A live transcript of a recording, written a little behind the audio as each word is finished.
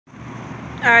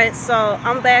Alright, so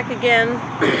I'm back again.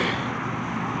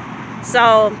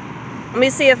 So let me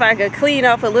see if I could clean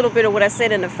up a little bit of what I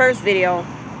said in the first video.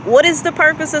 What is the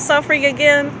purpose of suffering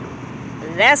again?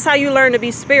 That's how you learn to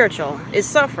be spiritual, is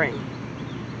suffering.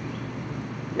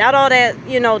 Not all that,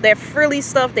 that frilly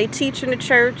stuff they teach in the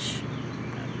church.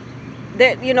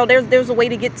 That, there's a way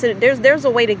to get to there's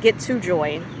a way to get to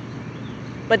joy.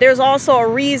 But there's also a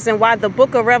reason why the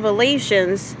book of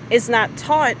Revelations is not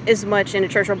taught as much in the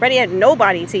church, or better yet,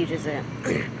 nobody teaches it.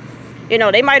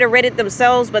 They might have read it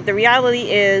themselves, but the reality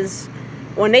is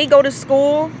when they go to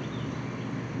school,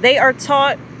 they are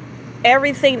taught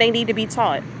everything they need to be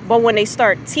taught. But when they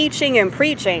start teaching and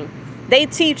preaching, they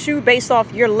teach you based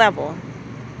off your level.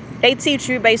 They teach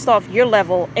you based off your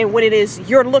level and what it is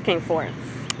you're looking for.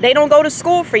 They don't go to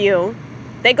school for you.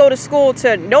 They go to school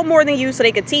to know more than you so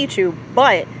they could teach you,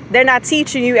 but they're not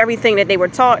teaching you everything that they were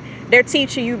taught. They're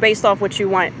teaching you based off what you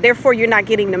want. Therefore, you're not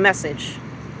getting the message.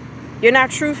 You're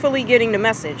not truthfully getting the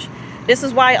message. This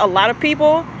is why a lot of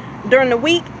people during the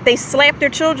week, they slap their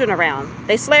children around.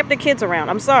 They slap their kids around.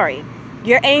 I'm sorry.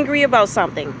 You're angry about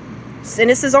something. And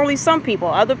this is only some people.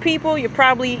 Other people, you're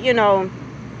probably,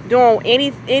 doing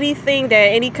anything that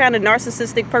any kind of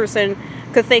narcissistic person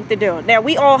could think to do. Now,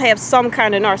 we all have some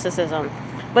kind of narcissism.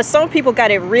 But some people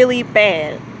got it really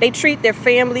bad. They treat their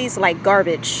families like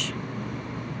garbage.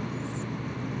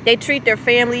 They treat their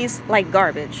families like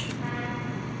garbage.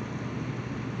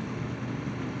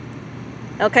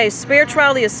 Okay,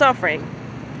 spirituality is suffering.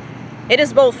 It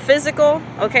is both physical,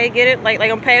 okay, get it? Like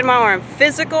I'm patting my arm.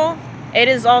 Physical, it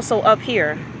is also up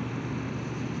here.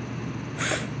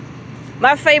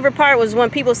 My favorite part was when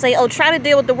people say, oh, try to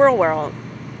deal with the real world.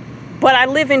 But I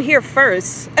live in here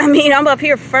first. I'm up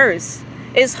here first.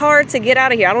 It's hard to get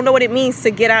out of here. I don't know what it means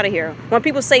to get out of here. When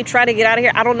people say try to get out of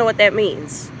here, I don't know what that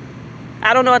means.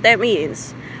 I don't know what that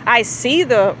means. I see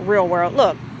the real world.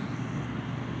 Look.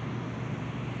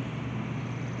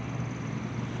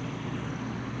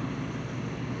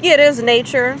 Yeah, there's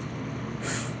nature.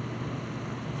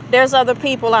 There's other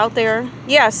people out there.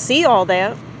 Yeah, I see all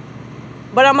that.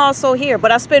 But I'm also here.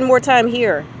 But I spend more time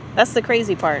here. That's the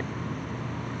crazy part.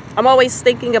 I'm always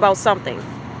thinking about something.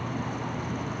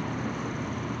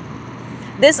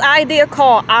 This idea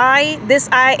called this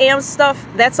I am stuff,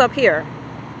 that's up here.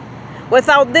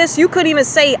 Without this, you couldn't even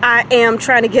say I am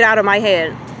trying to get out of my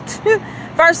head.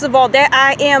 First of all, that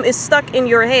I am is stuck in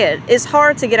your head. It's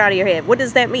hard to get out of your head. What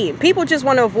does that mean? People just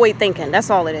want to avoid thinking. That's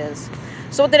all it is.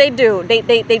 So what do?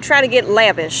 They try to get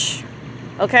lavish.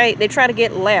 Okay? They try to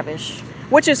get lavish,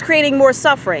 which is creating more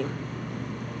suffering.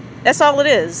 That's all it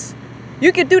is.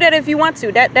 You could do that if you want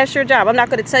to. That's your job. I'm not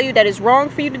going to tell you that it's wrong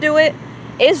for you to do it.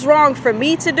 It's wrong for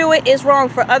me to do it. It's wrong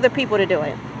for other people to do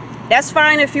it. That's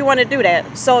fine if you want to do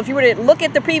that. So if you were to look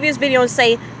at the previous video and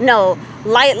say, no,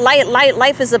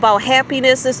 life is about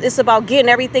happiness. It's about getting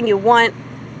everything you want.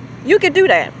 You could do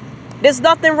that. There's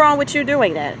nothing wrong with you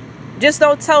doing that. Just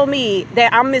don't tell me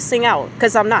that I'm missing out,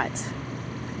 because I'm not.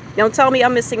 Don't tell me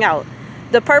I'm missing out.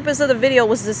 The purpose of the video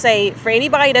was to say, for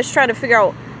anybody that's trying to figure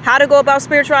out how to go about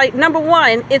spirituality, number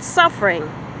one, it's suffering.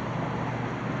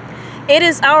 It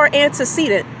is our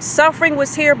antecedent. Suffering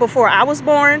was here before I was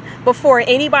born, before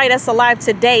anybody that's alive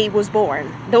today was born.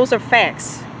 Those are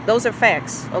facts. Those are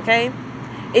facts, okay?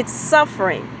 It's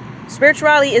suffering.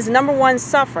 Spirituality is number one,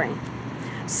 suffering.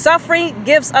 Suffering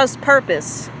gives us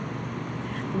purpose.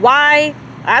 Why?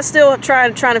 I still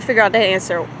trying to figure out that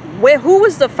answer. Who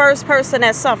was the first person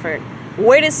that suffered?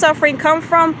 Where did suffering come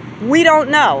from? We don't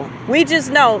know. We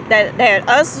just know that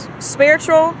us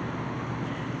spiritual,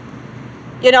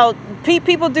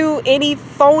 people do any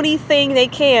phony thing they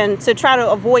can to try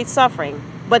to avoid suffering.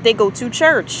 But they go to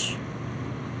church.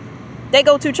 They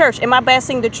go to church. Am I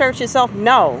bashing the church itself?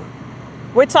 No.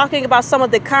 We're talking about some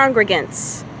of the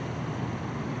congregants.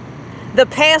 The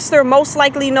pastor most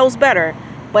likely knows better.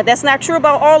 But that's not true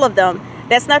about all of them.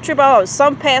 That's not true about all.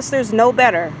 Some pastors know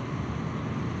better.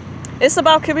 It's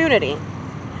about community.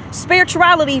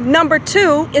 Spirituality, number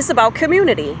two, is about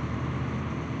community.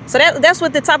 So that's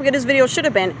what the topic of this video should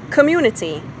have been.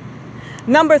 Community.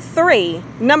 Number three,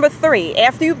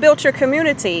 after you built your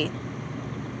community,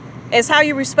 is how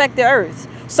you respect the earth.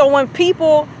 So when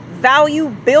people value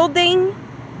building,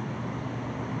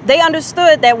 they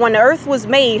understood that when the earth was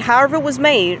made, however it was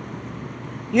made,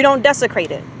 you don't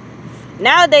desecrate it.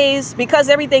 Nowadays, because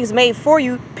everything's made for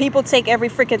you, people take every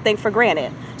freaking thing for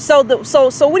granted. So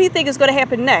what do you think is going to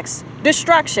happen next?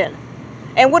 Destruction.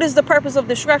 And what is the purpose of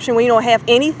destruction when you don't have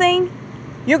anything?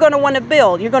 You're going to want to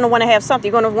build. You're going to want to have something.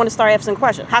 You're going to want to start asking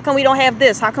questions. How come we don't have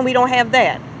this? How come we don't have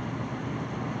that?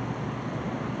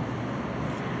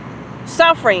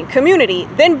 Suffering, community,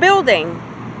 then building.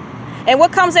 And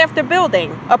what comes after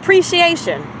building?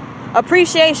 Appreciation.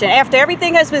 Appreciation. After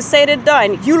everything has been said and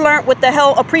done, you learned what the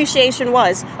hell appreciation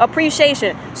was.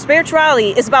 Appreciation.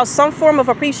 Spirituality is about some form of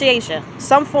appreciation.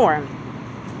 Some form.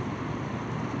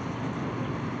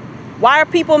 Why are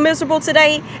people miserable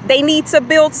today? They need to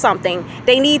build something.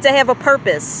 They need to have a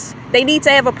purpose. They need to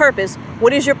have a purpose.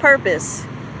 What is your purpose?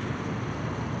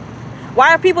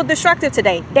 Why are people destructive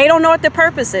today? They don't know what their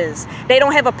purpose is. They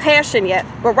don't have a passion yet.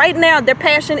 But right now, their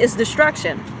passion is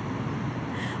destruction.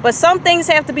 But some things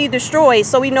have to be destroyed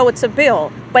so we know what to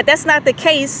build. But that's not the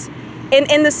case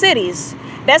in the cities.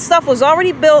 That stuff was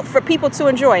already built for people to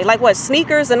enjoy. Like what?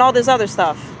 Sneakers and all this other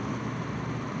stuff.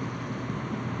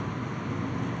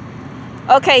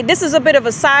 Okay, this is a bit of a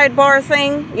sidebar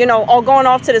thing, you know, all going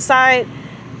off to the side.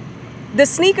 The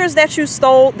sneakers that you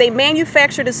stole, they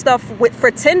manufacture the stuff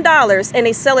for $10 and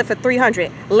they sell it for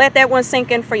 $300. Let that one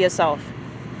sink in for yourself.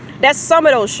 That's some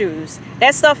of those shoes.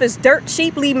 That stuff is dirt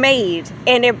cheaply made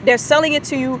and they're selling it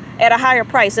to you at a higher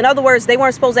price. In other words, they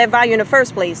weren't supposed to have value in the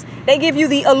first place. They give you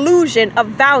the illusion of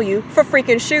value for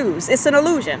freaking shoes. It's an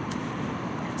illusion.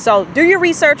 So do your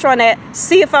research on that.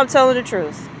 See if I'm telling the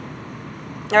truth.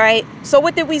 All right. So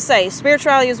what did we say?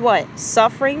 Spirituality is what?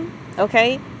 Suffering.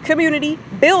 Okay. Community,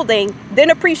 building, then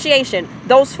appreciation.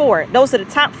 Those four. Those are the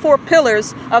top 4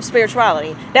 pillars of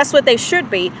spirituality. That's what they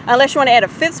should be, unless you want to add a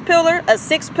 5th pillar, a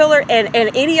 6th pillar, and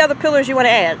any other pillars you want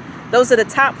to add. Those are the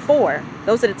top 4.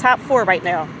 Those are the top 4 right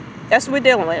now. That's what we're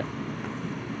dealing with.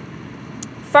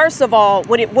 First of all,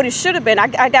 what it should have been,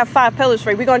 I got 5 pillars for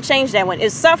you. We're going to change that one.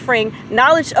 Is suffering,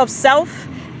 knowledge of self,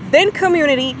 then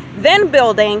community, then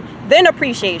building, then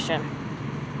appreciation.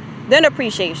 Then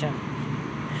appreciation.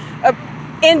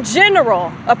 In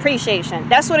general, appreciation.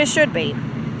 That's what it should be.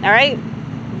 All right?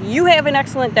 You have an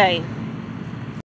excellent day.